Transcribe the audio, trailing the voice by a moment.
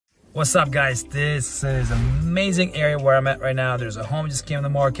What's up, guys? This is an amazing area where I'm at right now. There's a home just came on the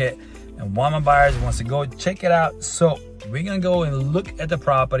market and one of my buyers wants to go check it out. So we're gonna go and look at the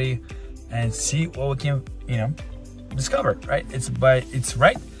property and see what we can, discover, right? It's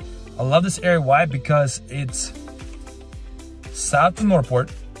right. I love this area. Why? Because it's south of Northport,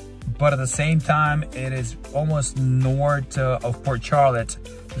 but at the same time, it is almost north of Port Charlotte.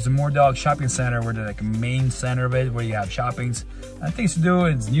 There's a Moordog shopping center where there's like a main center of it where you have shoppings and things to do.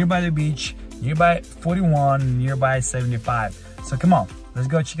 It's nearby the beach, nearby 41, nearby 75. So come on, let's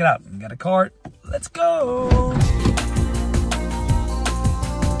go check it out. We got a cart, let's go.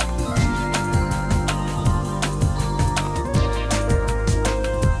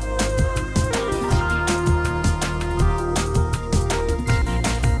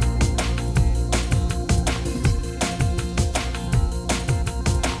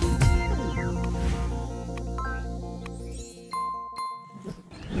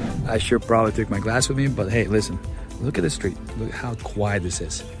 I should probably take my glass with me, but hey, listen, look at the street. Look how quiet this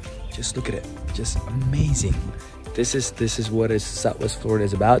is. Just look at it, just amazing. This is what Southwest Florida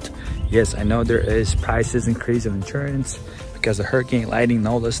is about. Yes, I know there is prices increase of insurance because of hurricane, lightning, and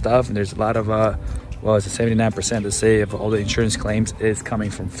all this stuff. And there's a lot of, well, it's a 79% to say of all the insurance claims is coming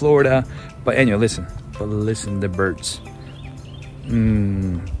from Florida. But anyway, listen to the birds.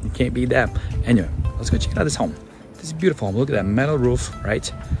 You can't beat that. Anyway, let's go check out this home. This is a beautiful home. Look at that metal roof, right?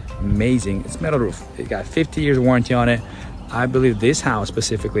 Amazing. It's metal roof. It got 50 years warranty on it. I believe this house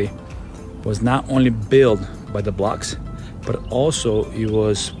specifically was not only built by the blocks, but also it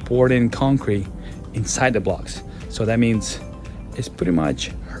was poured in concrete inside the blocks. So that means it's pretty much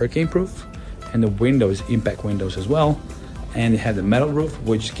hurricane proof, and the windows, impact windows as well. And it had the metal roof,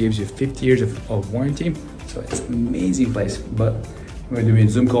 which gives you 50 years of warranty. So it's an amazing place. But we're doing a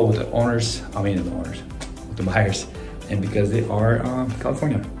Zoom call with the owners, with the buyers, and because they are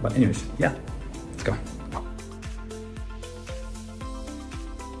California. But anyways, yeah, let's go.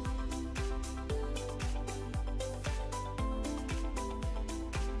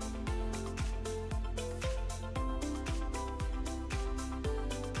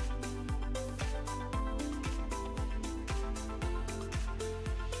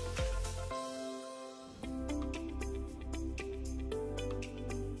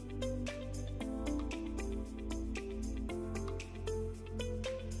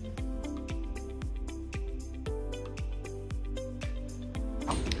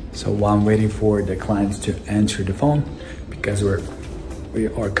 So while I'm waiting for the clients to answer the phone, because we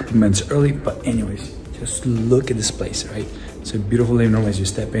are a couple minutes early, but anyways, just look at this place, right? It's a beautiful living room as you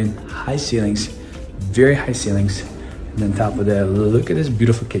step in, high ceilings, very high ceilings. And then top of that, look at this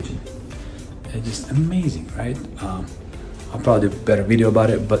beautiful kitchen. It's just amazing, right? I'll probably do a better video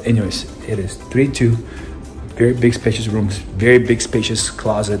about it, but anyways, it is 3-2, very big spacious rooms, very big spacious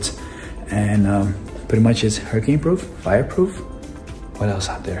closets, and pretty much it's hurricane proof, fireproof. What else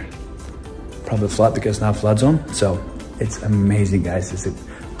out there? Probably flood because it's not flood zone. So it's amazing, guys.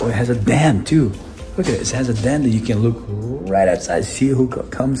 Oh, it has a dam too. Look at it. It has a dam that you can look right outside, see who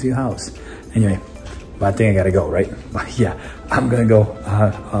comes to your house. Anyway, but I think I gotta go, right? But yeah, I'm gonna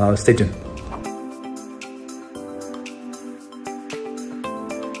go. Stay tuned.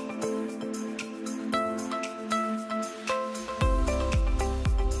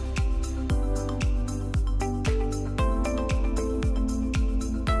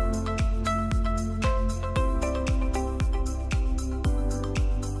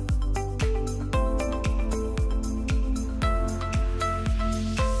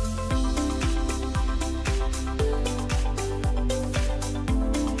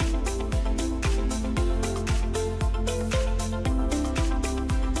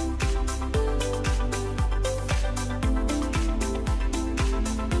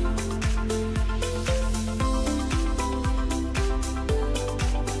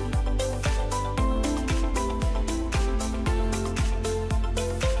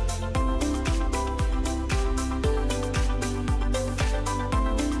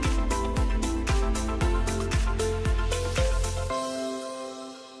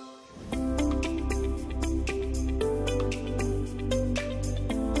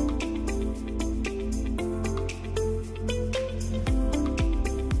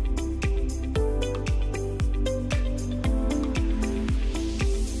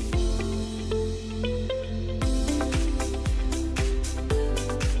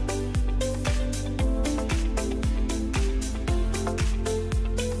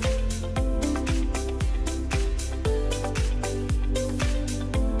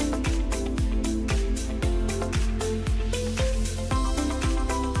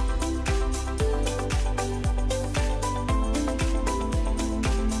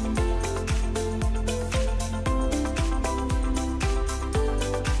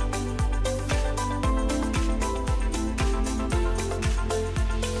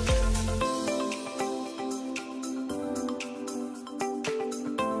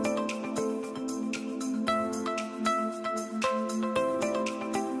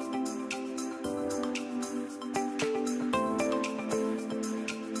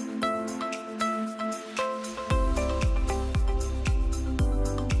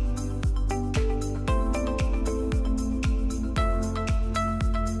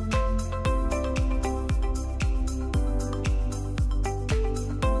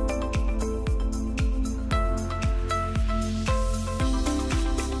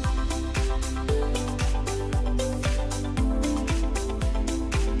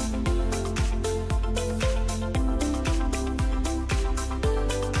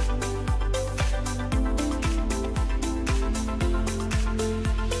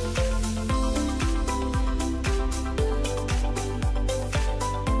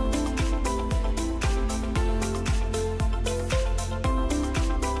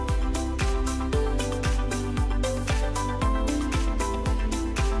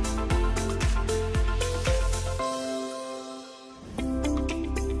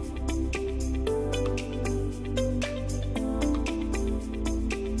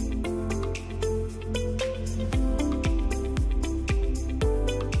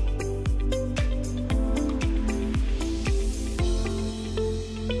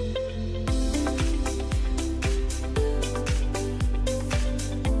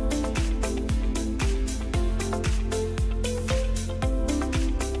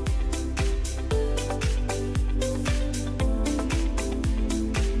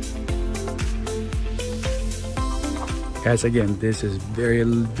 Guys, again, this is very,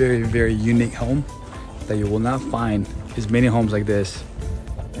 very, very unique home that you will not find as many homes like this,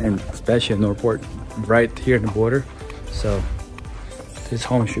 and especially in Northport, right here in the border. So this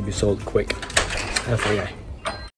home should be sold quick, FYI.